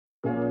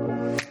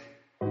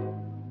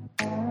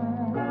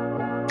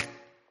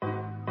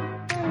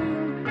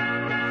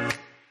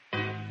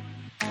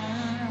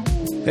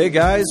Hey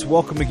guys,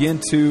 welcome again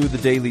to the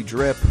Daily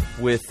Drip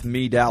with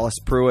me, Dallas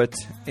Pruitt,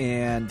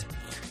 and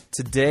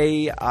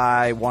today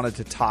I wanted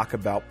to talk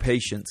about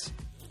patience.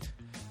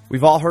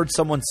 We've all heard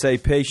someone say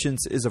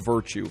patience is a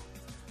virtue.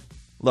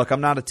 Look, I'm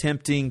not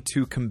attempting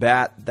to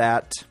combat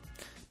that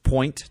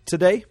point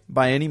today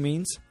by any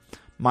means.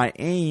 My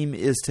aim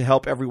is to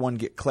help everyone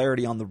get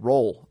clarity on the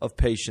role of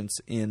patience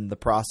in the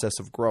process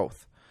of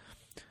growth.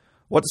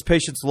 What does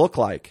patience look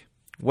like?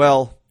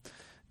 Well,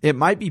 it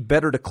might be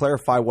better to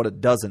clarify what it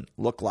doesn't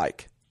look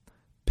like.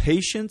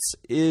 Patience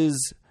in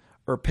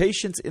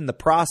the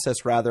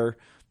process rather,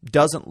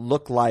 doesn't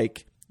look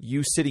like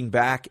you sitting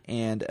back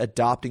and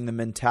adopting the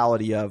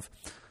mentality of,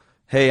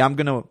 hey, I'm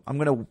gonna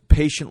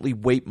patiently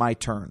wait my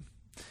turn.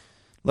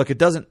 Look, it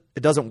doesn't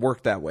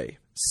work that way.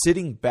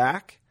 Sitting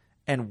back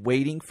and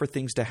waiting for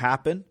things to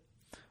happen,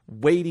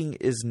 waiting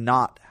is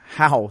not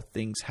how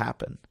things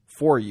happen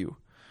for you,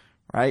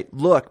 right?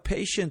 Look,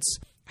 patience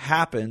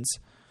happens,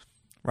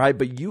 right?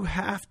 But you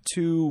have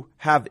to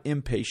have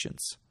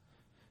impatience.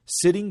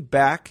 Sitting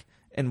back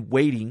and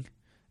waiting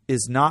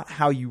is not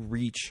how you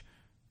reach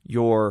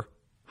your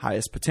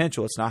highest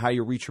potential. It's not how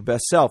you reach your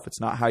best self. It's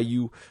not how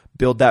you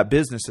build that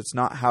business. It's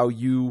not how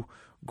you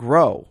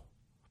grow.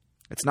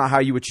 It's not how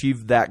you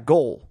achieve that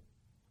goal,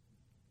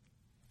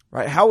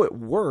 right? How it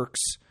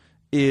works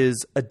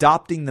is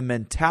adopting the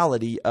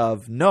mentality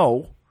of,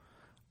 no,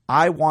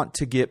 I want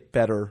to get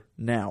better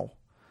now.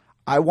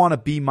 I want to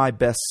be my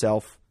best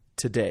self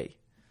today.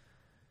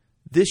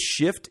 This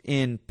shift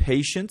in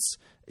patience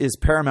is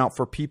paramount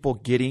for people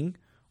getting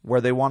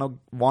where they want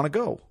to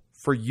go.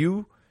 For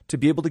you to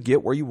be able to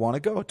get where you want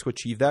to go, to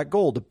achieve that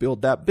goal, to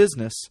build that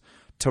business,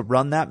 to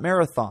run that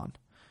marathon,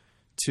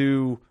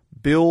 to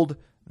build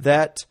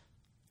that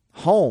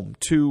home,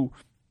 to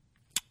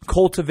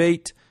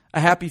cultivate a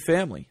happy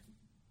family.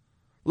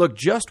 Look,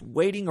 just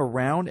waiting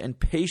around and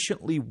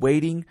patiently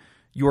waiting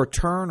your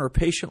turn or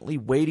patiently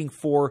waiting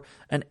for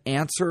an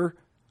answer,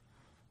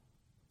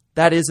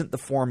 that isn't the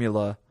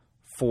formula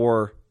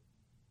for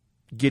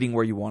getting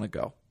where you want to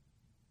go.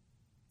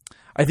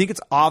 I think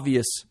it's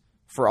obvious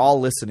for all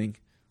listening,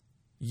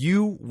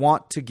 you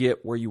want to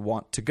get where you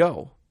want to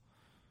go.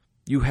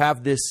 You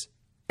have this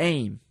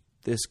aim,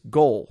 this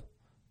goal,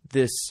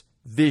 this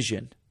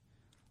vision.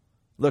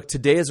 Look,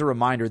 today is a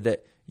reminder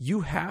that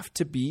you have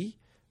to be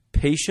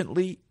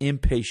patiently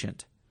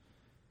impatient.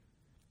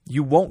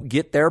 You won't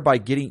get there by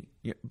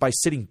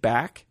sitting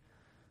back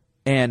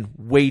and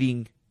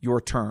waiting your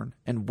turn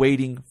and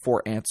waiting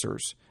for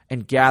answers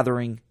and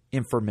gathering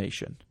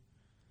information.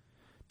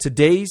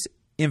 Today's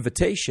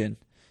invitation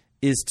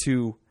is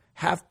to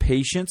have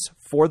patience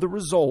for the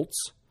results,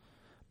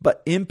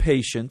 but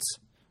impatience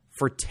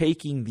for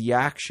taking the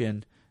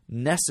action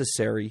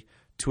necessary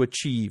to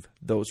achieve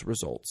those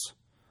results.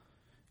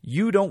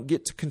 You don't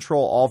get to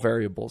control all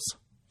variables,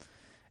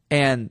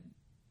 and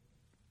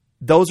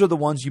those are the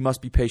ones you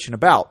must be patient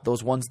about,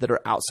 those ones that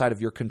are outside of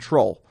your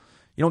control.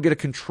 You don't get to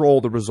control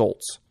the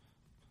results.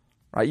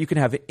 Right? You can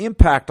have an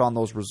impact on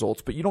those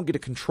results, but you don't get to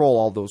control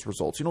all those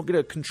results. You don't get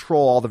to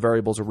control all the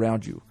variables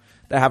around you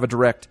that have a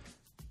direct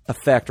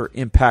effect or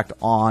impact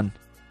on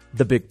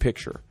the big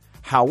picture.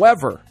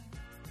 However,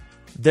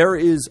 there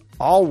is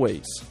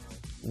always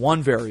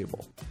one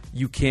variable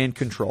you can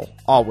control,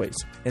 always,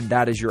 and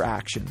that is your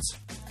actions.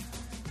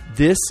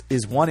 This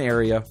is one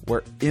area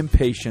where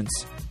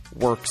impatience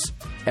works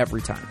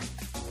every time.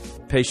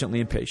 Patiently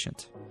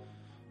impatient.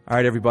 All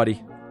right,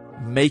 everybody,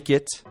 make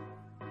it.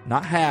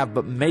 Not have,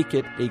 but make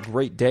it a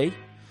great day.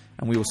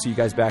 And we will see you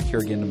guys back here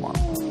again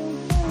tomorrow.